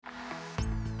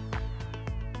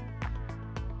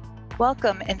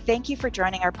Welcome and thank you for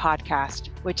joining our podcast,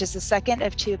 which is the second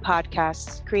of two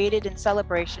podcasts created in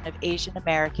celebration of Asian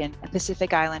American and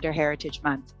Pacific Islander Heritage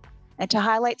Month, and to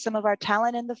highlight some of our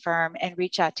talent in the firm and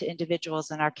reach out to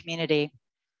individuals in our community.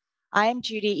 I am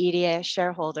Judy Edia,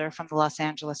 shareholder from the Los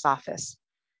Angeles office.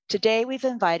 Today, we've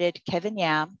invited Kevin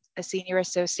Yam, a senior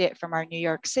associate from our New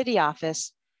York City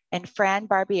office, and Fran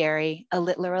Barbieri, a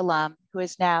Littler alum who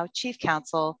is now Chief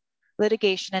Counsel,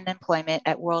 Litigation and Employment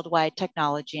at Worldwide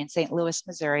Technology in St. Louis,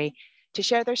 Missouri, to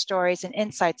share their stories and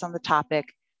insights on the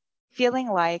topic, feeling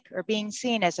like or being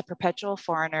seen as a perpetual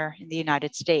foreigner in the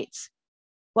United States.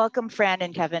 Welcome, Fran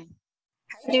and Kevin.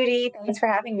 Hi, Judy. Thanks for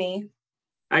having me.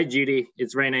 Hi, Judy.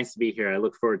 It's very nice to be here. I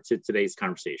look forward to today's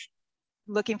conversation.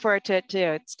 Looking forward to it too.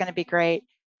 It's going to be great.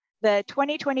 The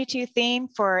 2022 theme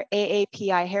for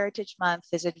AAPI Heritage Month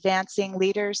is Advancing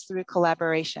Leaders Through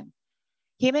Collaboration.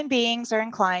 Human beings are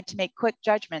inclined to make quick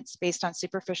judgments based on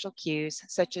superficial cues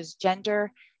such as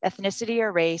gender, ethnicity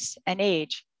or race, and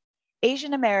age.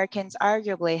 Asian Americans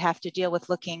arguably have to deal with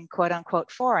looking quote unquote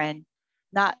foreign,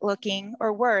 not looking,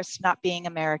 or worse, not being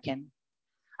American.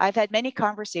 I've had many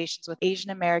conversations with Asian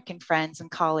American friends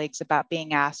and colleagues about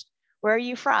being asked, "Where are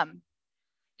you from?"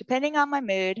 Depending on my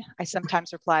mood, I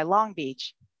sometimes reply Long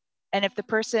Beach. And if the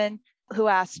person who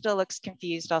asked still looks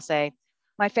confused, I'll say,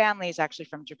 "My family is actually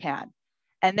from Japan."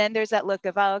 And then there's that look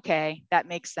of, "Oh, okay, that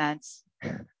makes sense."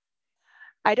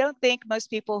 I don't think most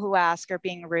people who ask are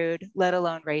being rude, let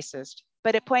alone racist,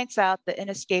 but it points out the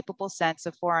inescapable sense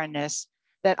of foreignness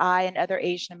that I and other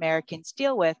Asian Americans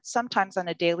deal with sometimes on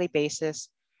a daily basis,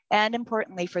 and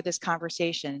importantly for this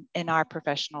conversation, in our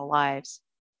professional lives.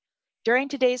 During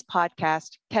today's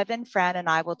podcast, Kevin, Fran, and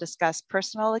I will discuss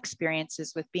personal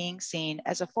experiences with being seen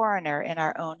as a foreigner in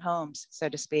our own homes, so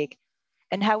to speak,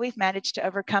 and how we've managed to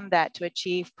overcome that to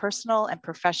achieve personal and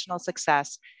professional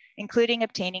success, including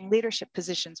obtaining leadership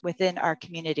positions within our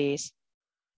communities.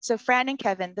 So Fran and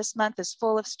Kevin, this month is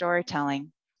full of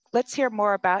storytelling. Let's hear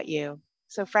more about you.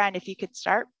 So Fran, if you could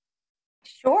start.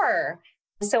 Sure.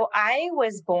 So I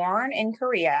was born in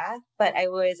Korea, but I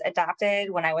was adopted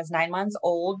when I was 9 months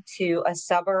old to a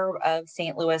suburb of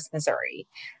St. Louis, Missouri.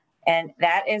 And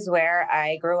that is where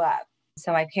I grew up.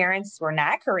 So my parents were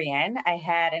not Korean. I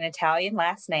had an Italian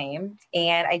last name,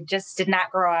 and I just did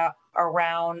not grow up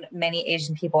around many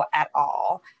Asian people at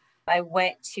all. I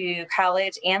went to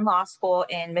college and law school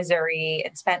in Missouri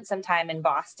and spent some time in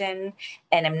Boston,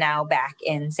 and am now back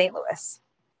in St. Louis.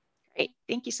 Great.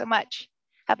 Thank you so much.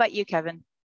 How about you, Kevin?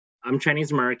 I'm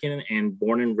Chinese American and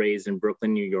born and raised in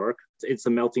Brooklyn, New York. It's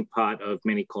a melting pot of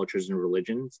many cultures and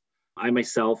religions. I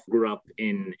myself grew up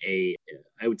in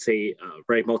I would say,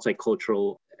 very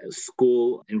multicultural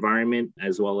school environment,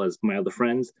 as well as my other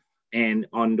friends. And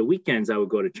on the weekends, I would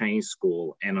go to Chinese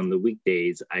school. And on the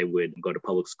weekdays, I would go to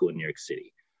public school in New York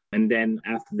City. And then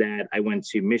after that, I went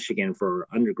to Michigan for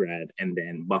undergrad and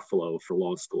then Buffalo for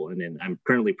law school. And then I'm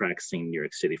currently practicing in New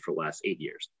York City for the last 8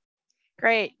 years.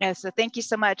 Great. Yeah, so thank you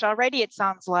so much. Already it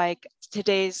sounds like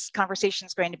today's conversation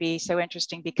is going to be so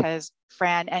interesting because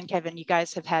Fran and Kevin, you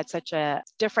guys have had such a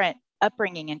different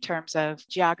upbringing in terms of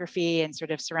geography and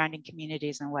sort of surrounding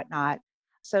communities and whatnot.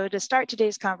 So to start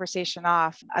today's conversation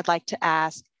off, I'd like to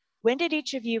ask, when did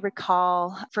each of you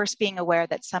recall first being aware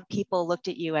that some people looked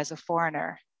at you as a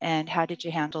foreigner, and how did you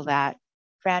handle that?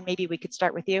 Fran, maybe we could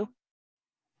start with you.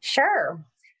 Sure.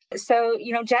 So,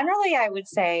 generally, I would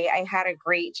say I had a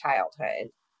great childhood.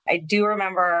 I do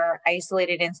remember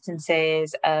isolated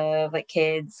instances of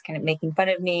kids kind of making fun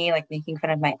of me, making fun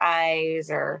of my eyes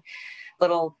or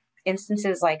little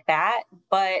instances like that.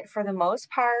 But for the most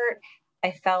part,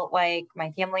 I felt like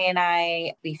my family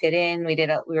and we fit in. We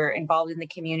were involved in the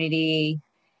community,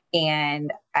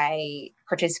 and I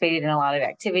participated in a lot of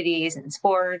activities and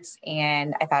sports,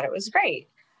 and I thought it was great.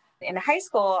 In high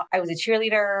school, I was a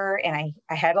cheerleader and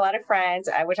I had a lot of friends,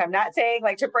 which I'm not saying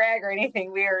to brag or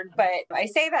anything weird, but I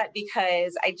say that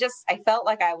because I felt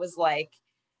like I was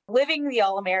living the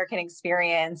all-American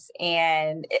experience,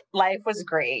 and life was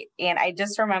great. And I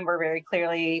just remember very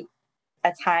clearly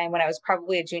a time when I was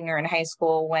probably a junior in high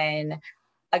school when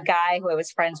a guy who I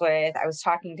was friends with, I was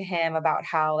talking to him about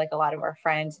how a lot of our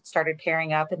friends started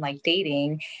pairing up and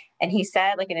dating. And he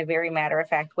said in a very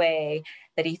matter-of-fact way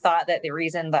that he thought that the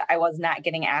reason that I was not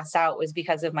getting asked out was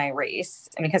because of my race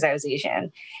and because I was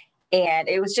Asian. And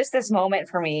it was just this moment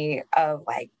for me of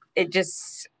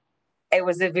it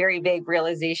was a very big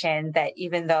realization that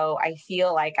even though I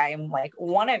feel like I'm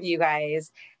one of you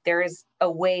guys, there is a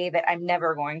way that I'm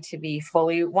never going to be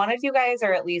fully one of you guys,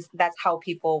 or at least that's how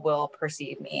people will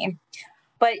perceive me.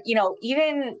 But,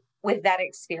 even with that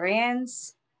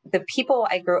experience, the people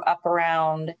I grew up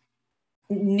around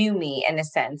knew me in a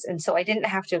sense. And so I didn't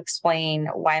have to explain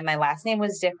why my last name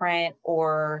was different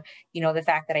or, the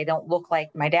fact that I don't look like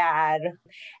my dad.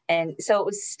 And so it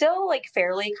was still like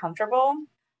fairly comfortable.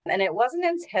 And it wasn't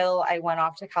until I went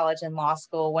off to college and law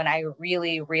school when I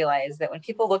really realized that when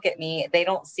people look at me, they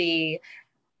don't see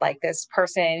like this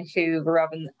person who grew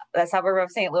up in the suburb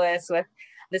of St. Louis with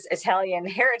this Italian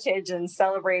heritage and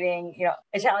celebrating,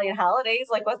 Italian holidays,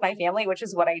 like with my family, which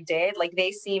is what I did. Like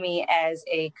they see me as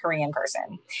a Korean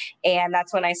person. And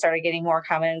that's when I started getting more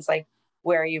comments like,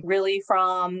 where are you really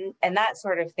from? And that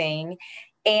sort of thing.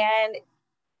 And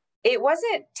it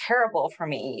wasn't terrible for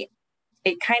me.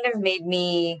 It kind of made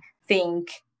me think,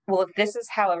 well, if this is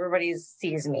how everybody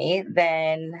sees me,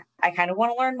 then I kind of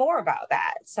want to learn more about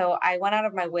that. So I went out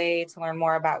of my way to learn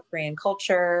more about Korean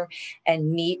culture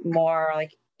and meet more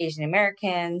like Asian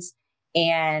Americans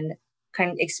and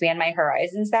kind of expand my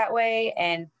horizons that way.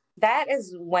 And that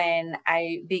is when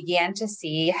I began to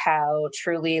see how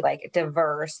truly like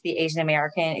diverse the Asian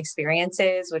American experience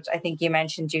is, which I think you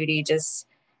mentioned, Judy, just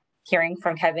hearing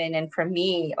from Kevin and from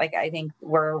me, like I think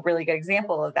we're a really good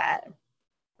example of that.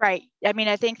 Right. I mean,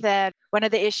 I think that one of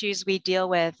the issues we deal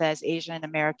with as Asian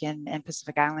American and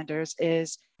Pacific Islanders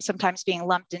is sometimes being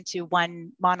lumped into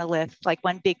one monolith, like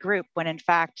one big group, when in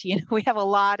fact, we have a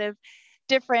lot of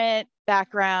different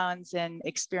backgrounds and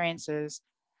experiences.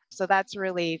 So that's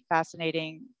really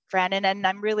fascinating, Fran. And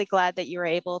I'm really glad that you were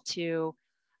able to,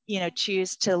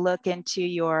 choose to look into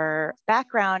your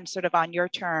background sort of on your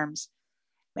terms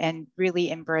and really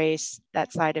embrace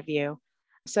that side of you.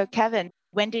 So Kevin,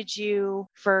 when did you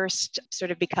first sort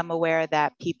of become aware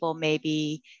that people may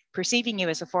be perceiving you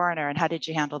as a foreigner, and how did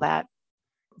you handle that?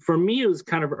 For me, it was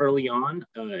kind of early on,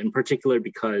 in particular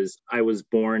because I was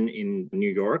born in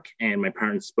New York and my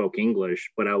parents spoke English,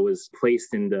 but I was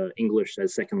placed in the English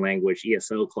as second language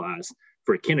ESL class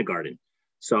for kindergarten.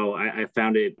 So I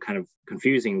found it kind of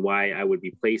confusing why I would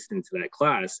be placed into that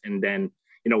class. And then,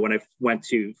 when I went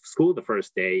to school the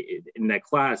first day in that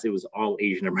class, it was all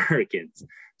Asian Americans.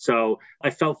 So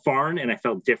I felt foreign and I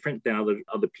felt different than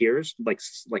other peers, like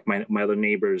my other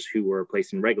neighbors who were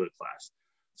placed in regular class.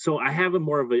 So I have a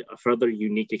more of a further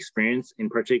unique experience in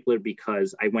particular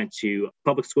because I went to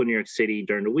public school in New York City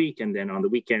during the week. And then on the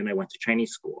weekend, I went to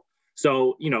Chinese school.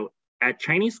 So, at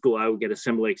Chinese school, I would get a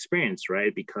similar experience,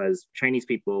 right? Because Chinese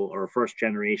people or first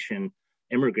generation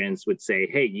immigrants would say,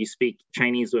 hey, you speak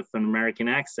Chinese with an American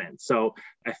accent. So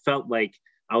I felt like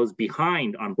I was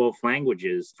behind on both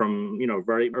languages from,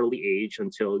 very early age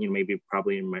until, maybe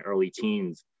probably in my early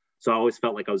teens. So I always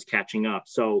felt like I was catching up.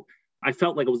 So I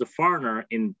felt like I was a foreigner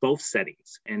in both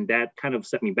settings, and that kind of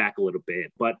set me back a little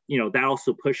bit. But, that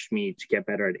also pushed me to get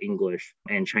better at English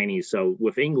and Chinese. So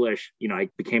with English, I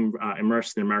became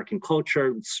immersed in American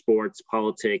culture, sports,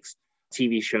 politics,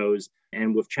 TV shows.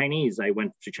 And with Chinese, I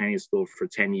went to Chinese school for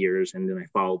 10 years, and then I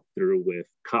followed through with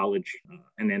college.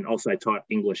 And then also I taught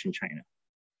English in China.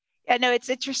 Yeah, no, it's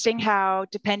interesting how,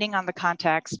 depending on the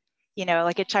context,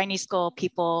 like at Chinese school,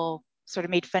 people sort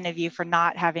of made fun of you for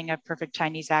not having a perfect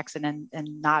Chinese accent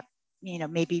and not,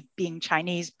 maybe being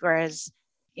Chinese. Whereas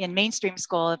in mainstream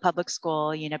school, public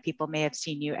school, people may have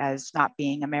seen you as not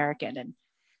being American and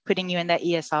putting you in that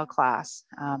ESL class.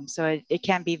 So it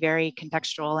can be very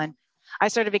contextual. And I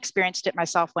sort of experienced it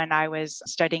myself when I was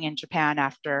studying in Japan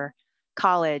after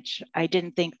college. I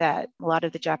didn't think that a lot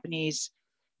of the Japanese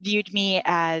viewed me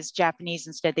as Japanese.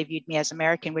 Instead, they viewed me as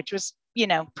American, which was,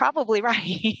 probably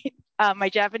right. My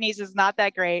Japanese is not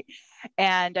that great.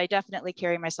 And I definitely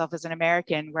carry myself as an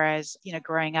American. Whereas,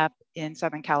 growing up in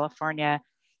Southern California,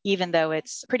 even though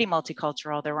it's pretty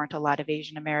multicultural, there weren't a lot of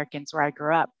Asian Americans where I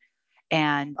grew up.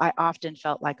 And I often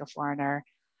felt like a foreigner,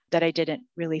 that I didn't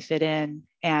really fit in.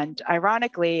 And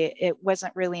ironically, it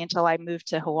wasn't really until I moved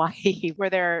to Hawaii, where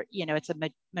there, it's a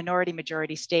minority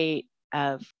majority state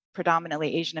of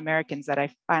predominantly Asian Americans, that I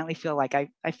finally feel like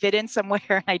I fit in somewhere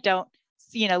and I don't,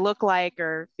 look like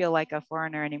or feel like a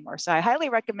foreigner anymore. So I highly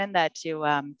recommend that to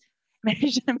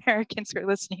Asian Americans who are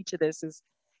listening to this, is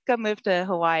go move to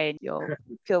Hawaii and you'll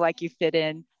feel like you fit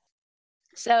in.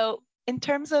 So in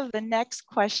terms of the next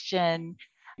question,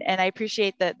 and I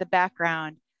appreciate the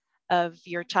background of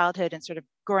your childhood and sort of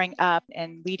growing up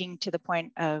and leading to the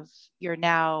point of you're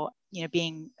now,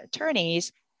 being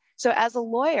attorneys. So as a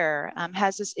lawyer,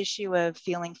 has this issue of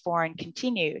feeling foreign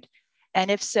continued? And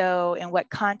if so, in what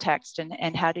context,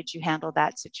 and how did you handle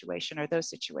that situation or those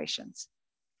situations?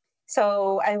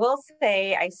 So I will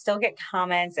say I still get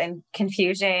comments and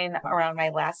confusion around my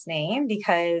last name,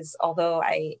 because although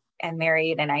I am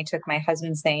married and I took my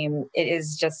husband's name, it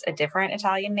is just a different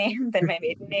Italian name than my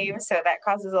maiden name. So that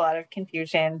causes a lot of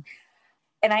confusion.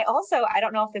 And I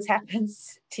don't know if this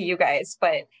happens to you guys,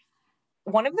 but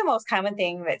one of the most common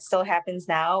thing that still happens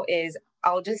now is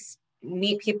I'll just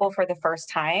meet people for the first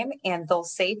time and they'll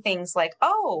say things like,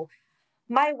 "Oh,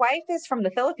 my wife is from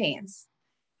the Philippines."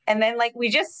 And then like we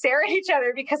just stare at each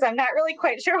other because I'm not really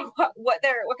quite sure what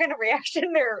kind of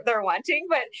reaction they're wanting.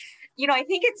 But I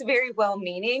think it's very well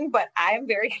meaning, but I'm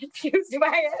very confused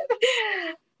by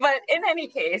it. But in any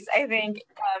case, I think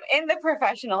in the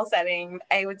professional setting,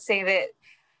 I would say that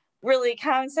really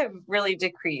counts have really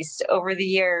decreased over the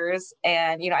years.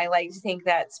 And, I like to think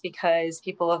that's because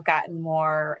people have gotten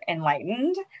more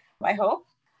enlightened, I hope.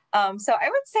 So I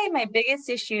would say my biggest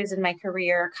issues in my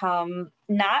career come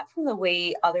not from the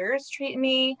way others treat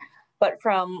me, but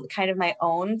from kind of my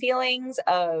own feelings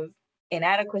of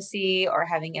inadequacy or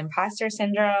having imposter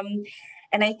syndrome.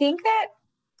 And I think that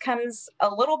comes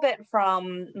a little bit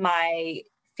from my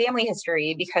family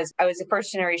history because I was a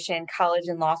first generation college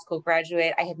and law school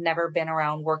graduate. I had never been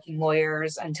around working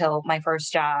lawyers until my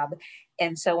first job.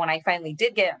 And so when I finally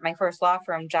did get my first law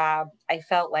firm job, I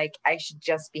felt like I should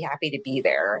just be happy to be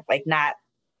there, like not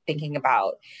thinking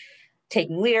about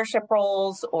taking leadership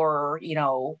roles or,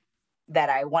 that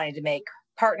I wanted to make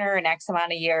partner in X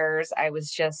amount of years. I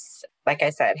was just, like I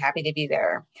said, happy to be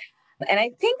there. And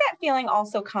I think that feeling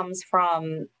also comes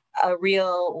from a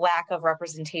real lack of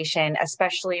representation,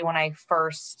 especially when I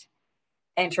first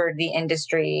entered the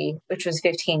industry, which was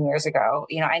 15 years ago.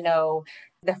 I know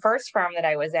the first firm that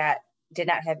I was at did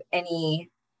not have any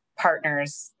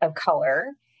partners of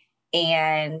color.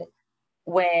 And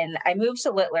when I moved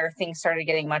to Littler, things started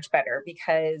getting much better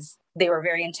because they were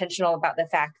very intentional about the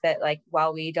fact that, like,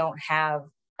 while we don't have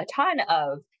a ton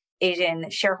of Asian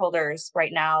shareholders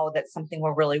right now, that's something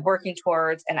we're really working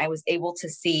towards. And I was able to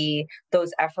see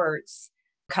those efforts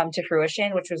come to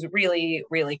fruition, which was really,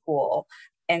 really cool.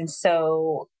 And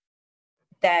so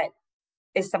that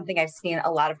is something I've seen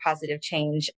a lot of positive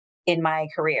change in my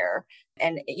career.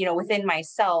 And, within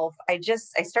myself, I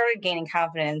started gaining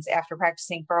confidence after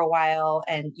practicing for a while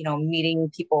and, meeting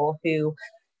people who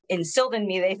instilled in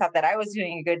me, they thought that I was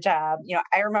doing a good job.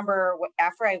 I remember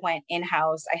after I went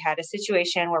in-house, I had a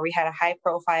situation where we had a high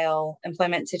profile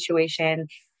employment situation.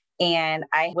 And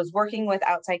I was working with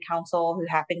outside counsel who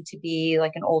happened to be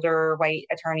like an older white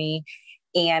attorney.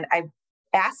 And I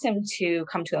asked him to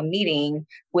come to a meeting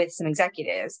with some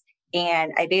executives.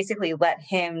 And I basically let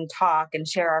him talk and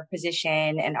share our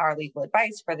position and our legal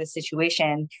advice for the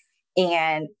situation.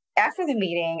 And after the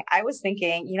meeting, I was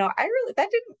thinking,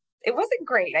 it wasn't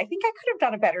great. I think I could have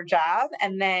done a better job.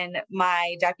 And then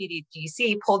my deputy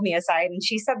GC pulled me aside and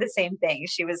she said the same thing.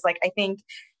 She was like, I think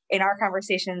in our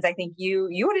conversations, I think you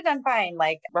would have done fine,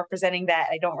 like representing that.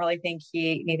 I don't really think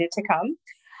he needed to come.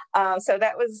 So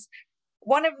that was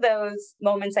one of those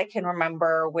moments I can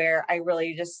remember where I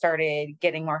really just started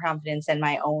getting more confidence in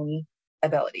my own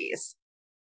abilities.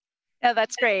 No,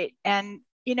 that's great. And,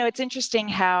 it's interesting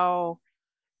how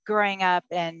growing up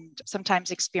and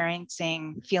sometimes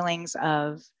experiencing feelings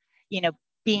of,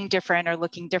 being different or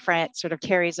looking different sort of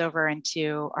carries over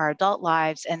into our adult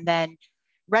lives. And then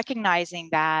recognizing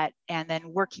that and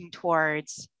then working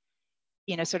towards,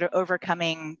 sort of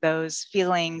overcoming those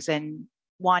feelings and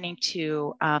wanting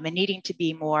to and needing to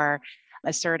be more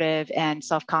assertive and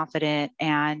self-confident.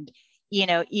 And,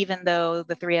 even though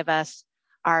the three of us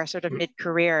are sort of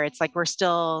mid-career, it's like we're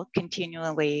still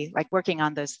continually like working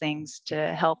on those things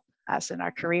to help us in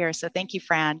our career. So thank you,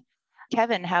 Fran.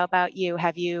 Kevin, how about you?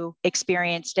 Have you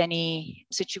experienced any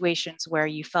situations where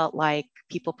you felt like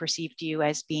people perceived you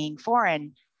as being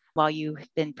foreign while you've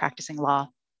been practicing law?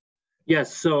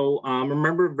 Yes. So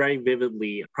remember very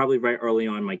vividly, probably very early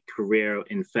on in my career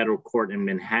in federal court in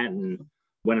Manhattan,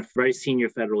 when a very senior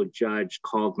federal judge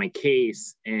called my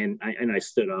case and I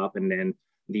stood up, and then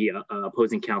the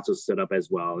opposing counsel stood up as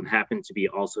well and happened to be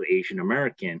also Asian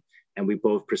American. And we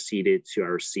both proceeded to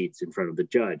our seats in front of the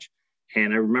judge.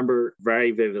 And I remember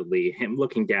very vividly him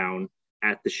looking down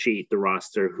at the sheet, the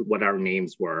roster, what our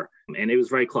names were. And it was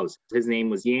very close. His name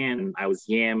was Yan, and I was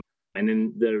Yam. And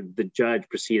then the judge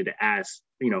proceeded to ask,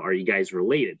 are you guys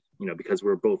related? Because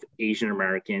we're both Asian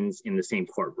Americans in the same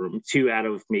courtroom, 2 out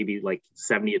of maybe like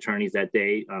 70 attorneys that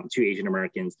day, 2 Asian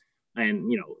Americans. And,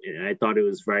 I thought it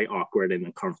was very awkward and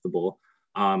uncomfortable.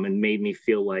 And made me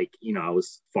feel like, I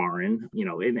was foreign,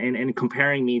 and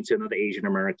comparing me to another Asian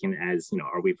American as,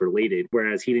 are we related?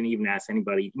 Whereas he didn't even ask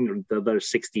anybody, the other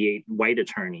 68 white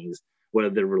attorneys, whether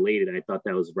they're related. I thought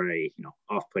that was very,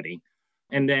 off-putting.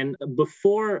 And then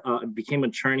before I became an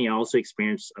attorney, I also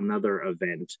experienced another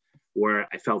event where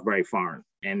I felt very foreign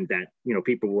and that,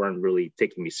 people weren't really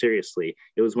taking me seriously.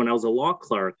 It was when I was a law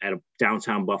clerk at a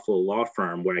downtown Buffalo law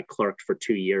firm where I clerked for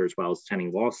 2 years while I was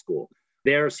attending law school.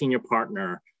 Their senior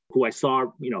partner, who I saw,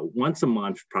 once a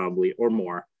month probably or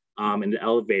more in the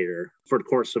elevator for the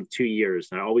course of 2 years.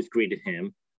 I always greeted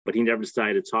him, but he never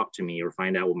decided to talk to me or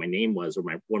find out what my name was or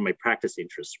what my practice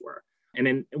interests were. And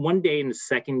then one day in the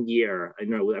second year, I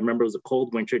remember it was a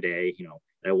cold winter day,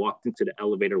 I walked into the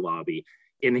elevator lobby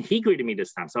and he greeted me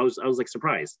this time. So I was like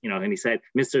surprised, and he said,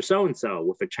 Mr. So-and-so,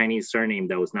 with a Chinese surname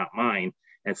that was not mine,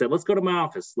 and said, let's go to my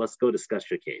office. Let's go discuss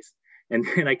your case. And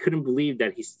then I couldn't believe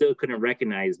that he still couldn't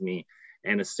recognize me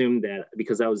and assumed that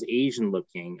because I was Asian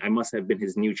looking, I must have been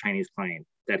his new Chinese client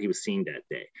that he was seeing that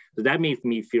day. So that made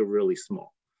me feel really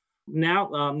small.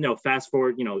 Now, fast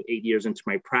forward, 8 years into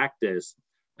my practice,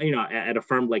 at a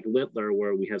firm like Littler,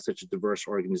 where we have such a diverse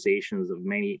organizations of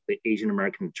many Asian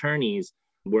American attorneys,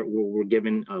 we're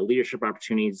given leadership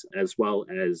opportunities as well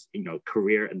as,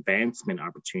 career advancement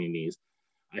opportunities.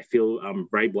 I feel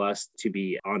very blessed to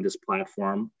be on this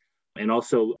platform. And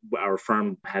also our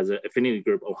firm has an affinity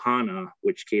group, Ohana,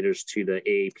 which caters to the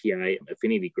AAPI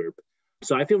affinity group.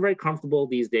 So I feel very comfortable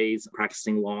these days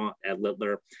practicing law at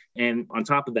Littler. And on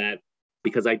top of that,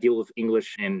 because I deal with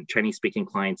English and Chinese speaking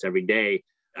clients every day,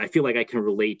 I feel like I can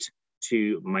relate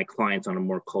to my clients on a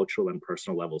more cultural and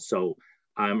personal level. So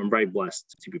I'm very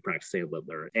blessed to be practicing at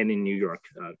Littler and in New York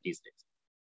these days.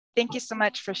 Thank you so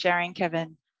much for sharing,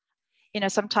 Kevin.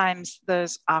 Sometimes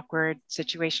those awkward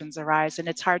situations arise and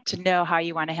it's hard to know how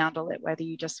you want to handle it, whether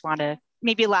you just want to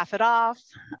maybe laugh it off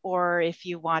or if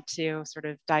you want to sort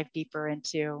of dive deeper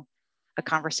into a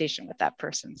conversation with that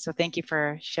person. So thank you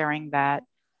for sharing that.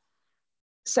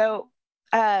 So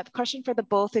question for the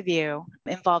both of you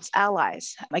involves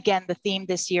allies. Again, the theme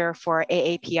this year for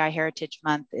AAPI Heritage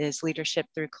Month is leadership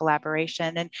through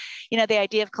collaboration. And, the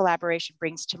idea of collaboration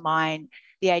brings to mind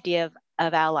the idea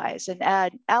of allies. And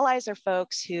allies are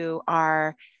folks who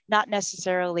are not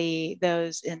necessarily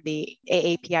those in the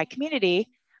AAPI community,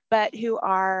 but who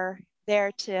are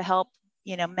there to help,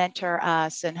 mentor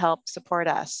us and help support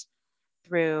us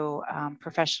through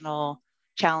professional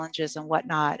challenges and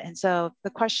whatnot. And so the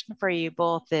question for you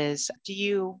both is, do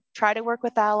you try to work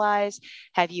with allies?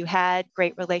 Have you had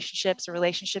great relationships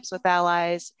with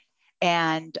allies?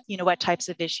 And, what types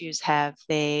of issues have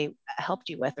they helped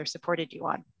you with or supported you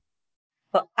on?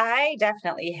 Well, I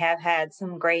definitely have had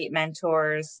some great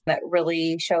mentors that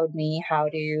really showed me how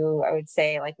to, I would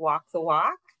say, walk the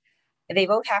walk. They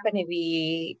both happen to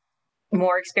be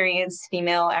more experienced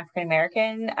female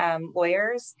African-American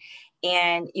lawyers.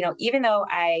 And, even though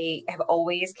I have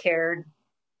always cared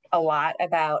a lot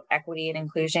about equity and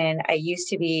inclusion, I used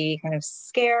to be kind of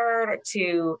scared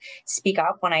to speak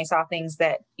up when I saw things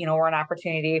that, were an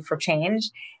opportunity for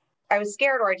change. I was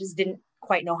scared or I just didn't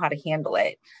quite know how to handle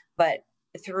it. But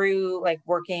through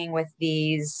working with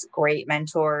these great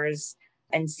mentors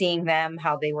and seeing them,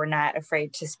 how they were not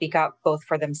afraid to speak up both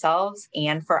for themselves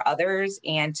and for others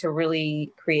and to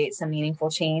really create some meaningful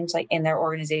change in their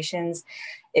organizations,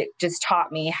 it just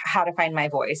taught me how to find my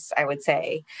voice, I would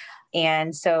say.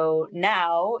 And so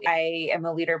now I am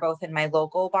a leader both in my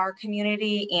local bar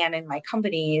community and in my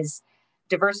company's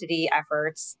diversity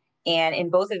efforts. And in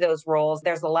both of those roles,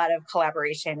 there's a lot of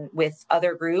collaboration with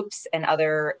other groups and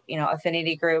other,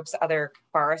 affinity groups, other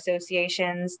bar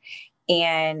associations.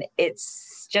 And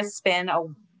it's just been a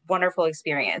wonderful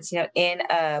experience. In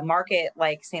a market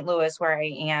like St. Louis, where I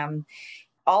am,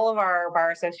 all of our bar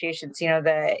associations,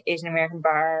 the Asian American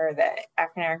bar, the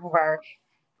African American bar,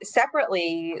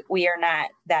 separately, we are not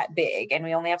that big and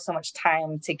we only have so much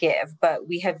time to give, but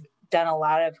we have done a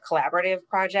lot of collaborative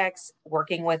projects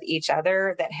working with each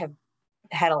other that have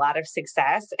had a lot of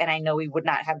success. And I know we would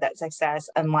not have that success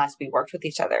unless we worked with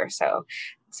each other. So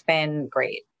it's been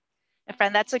great. And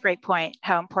friend, that's a great point,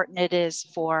 how important it is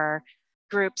for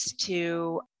groups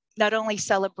to not only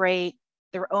celebrate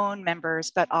their own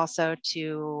members, but also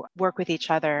to work with each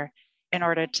other in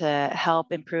order to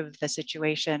help improve the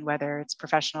situation, whether it's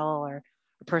professional or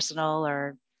personal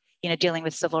or dealing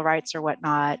with civil rights or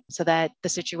whatnot, so that the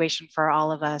situation for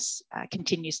all of us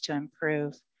continues to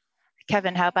improve.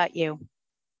 Kevin, how about you?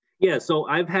 Yeah, so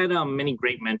I've had many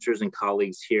great mentors and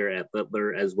colleagues here at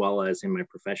Littler, as well as in my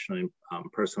professional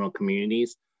and personal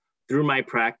communities. Through my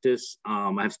practice,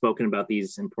 I've spoken about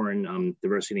these important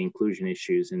diversity and inclusion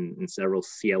issues in several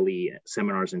CLE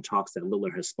seminars and talks that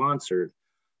Littler has sponsored.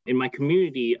 In my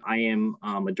community, I am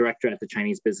a director at the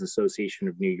Chinese Business Association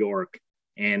of New York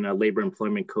and a labor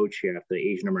employment coach here at the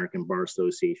Asian American Bar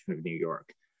Association of New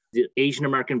York. The Asian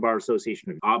American Bar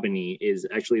Association of Albany is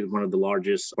actually one of the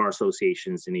largest bar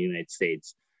associations in the United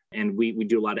States. And we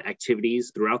do a lot of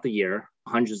activities throughout the year,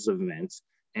 hundreds of events.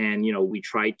 And, we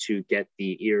try to get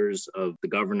the ears of the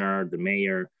governor, the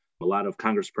mayor, a lot of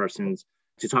congresspersons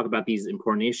to talk about these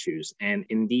important issues. And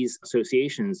in these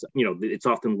associations, it's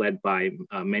often led by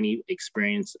many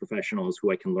experienced professionals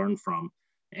who I can learn from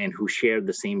and who share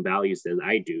the same values that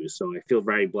I do. So I feel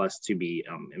very blessed to be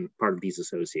part of these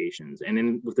associations. And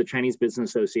then with the Chinese Business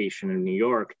Association in New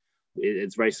York,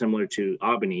 it's very similar to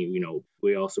Albany.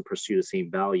 We also pursue the same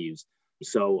values.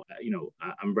 So,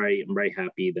 I'm very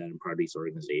happy that I'm part of these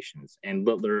organizations. And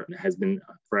Littler has been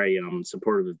very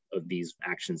supportive of these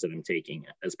actions that I'm taking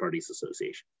as part of these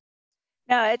associations.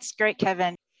 No, it's great,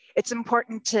 Kevin. It's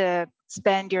important to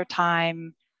spend your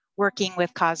time working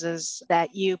with causes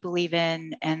that you believe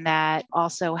in and that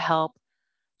also help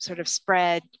sort of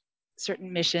spread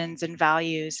certain missions and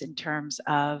values in terms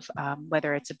of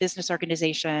whether it's a business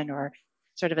organization or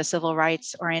sort of a civil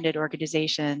rights oriented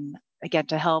organization, again,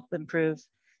 to help improve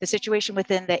the situation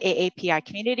within the AAPI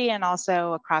community and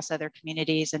also across other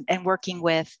communities and working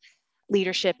with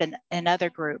leadership and other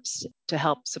groups to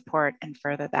help support and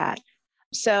further that.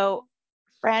 So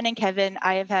Fran and Kevin,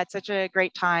 I have had such a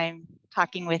great time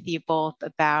talking with you both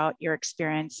about your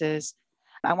experiences.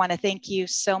 I want to thank you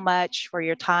so much for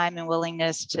your time and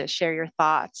willingness to share your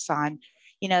thoughts on,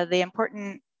 the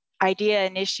important idea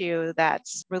and issue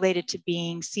that's related to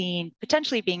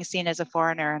potentially being seen as a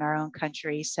foreigner in our own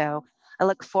country. So I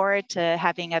look forward to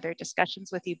having other discussions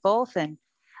with you both. And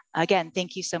again,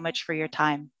 thank you so much for your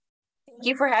time. Thank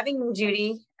you for having me,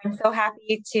 Judy. I'm so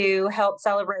happy to help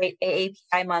celebrate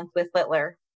AAPI month with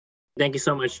Littler. Thank you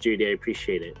so much, Judy. I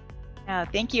appreciate it.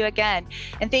 Thank you again.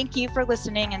 And thank you for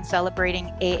listening and celebrating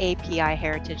AAPI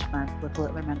Heritage Month with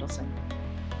Littler Mendelsohn.